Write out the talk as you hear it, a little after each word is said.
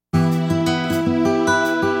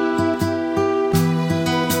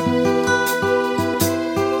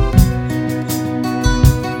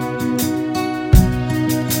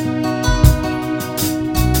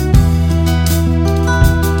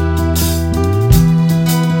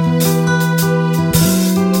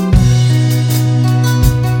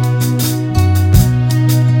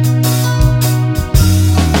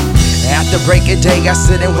break of day, I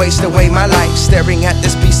sit and waste away my life, staring at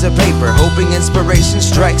this piece of paper, hoping inspiration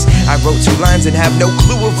strikes. I wrote 2 lines and have no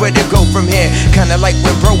clue of where to go from here. Kinda like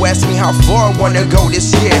when bro asked me how far I wanna go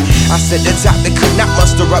this year. I said the topic could not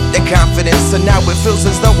muster up the confidence, so now it feels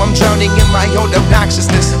as though I'm drowning in my own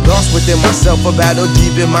obnoxiousness. Lost within myself, a battle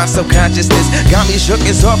deep in my subconsciousness. Got me shook,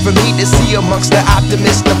 it's hard for me to see amongst the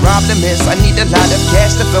optimists. The problem is I need a lot of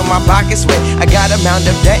cash to fill my pockets with. I got a mound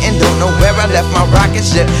of debt and don't know where I left my rocket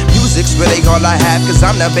ship. Music's really all I have, cause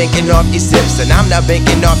I'm not banking off these tips, and I'm not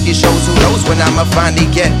banking off these shows. Who knows when I'ma finally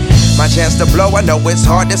get my chance to blow? I know it's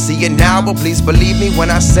hard to see it now, but please believe me when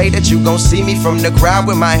I say that you gon' see me from the crowd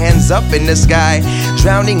with my hands up in the sky,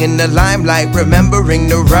 drowning in the limelight, remembering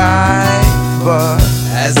the ride. But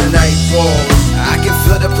as the night falls, I can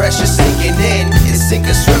feel the pressure sinking in. It's sink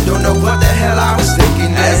or swim, don't know what the hell I was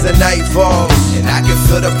thinking. As the night falls, and I can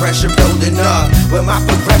feel the pressure building up. With my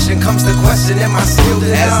progression comes the question, am I skilled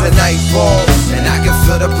enough? As the night falls, and I can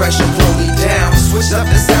feel the pressure pull me down. Switch up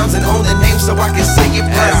the sounds and own the name so I can say it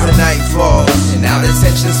proud. As the night falls, and now the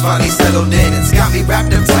tension's finally settled in. It's got me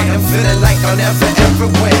wrapped up tight, I'm feeling like I'll never ever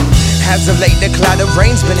win. As of late, the cloud of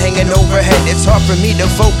rain's been hanging overhead. It's hard for me to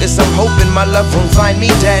focus, I'm hoping my love won't find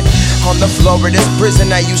me dead. On the floor of this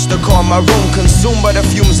prison I used to call my room, consumed by the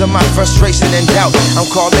fumes of my frustration and doubt. I'm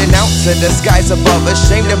calling out to the skies above,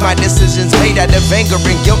 ashamed of my decisions made out of anger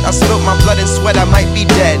and guilt. I spilled my blood and sweat, I might be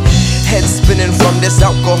dead. Head spinning from this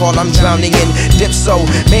alcohol I'm drowning in. Dipso,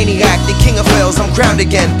 maniac, the king of fails, I'm crowned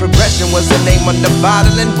again. Progression was the name on the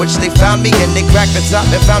bottle in which they found me, and they cracked the top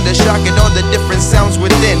and found a shock in all the different sounds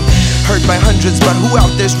within. Heard by hundreds, but who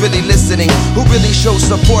out there's really listening? Who really shows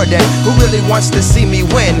support and who really wants to see me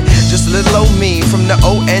win? Just a little old me from the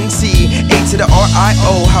O-N-T, A to the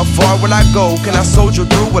R-I-O. How far will I go? Can I soldier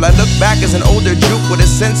through? Will I look back as an older Juke with a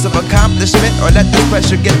sense of accomplishment? Or let the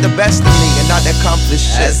pressure get the best of me and not accomplish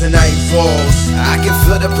shit? As the night falls, I can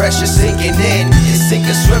feel the pressure sinking in. It's sink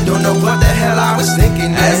or swim, don't know what the hell I was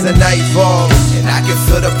thinking. As the night falls, and I can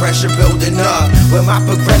feel the pressure building up. With my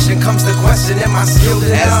progression comes the question, am I skilled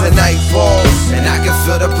enough? As the night falls, and I can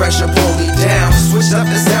feel the pressure pull me down. Switch up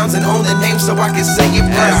the sounds and own the name so I can say it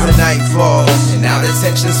proud. As the night falls, and now the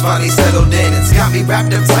tension's finally settled in. It's got me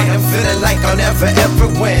wrapped up tight, I'm feeling like I'll never ever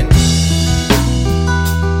win.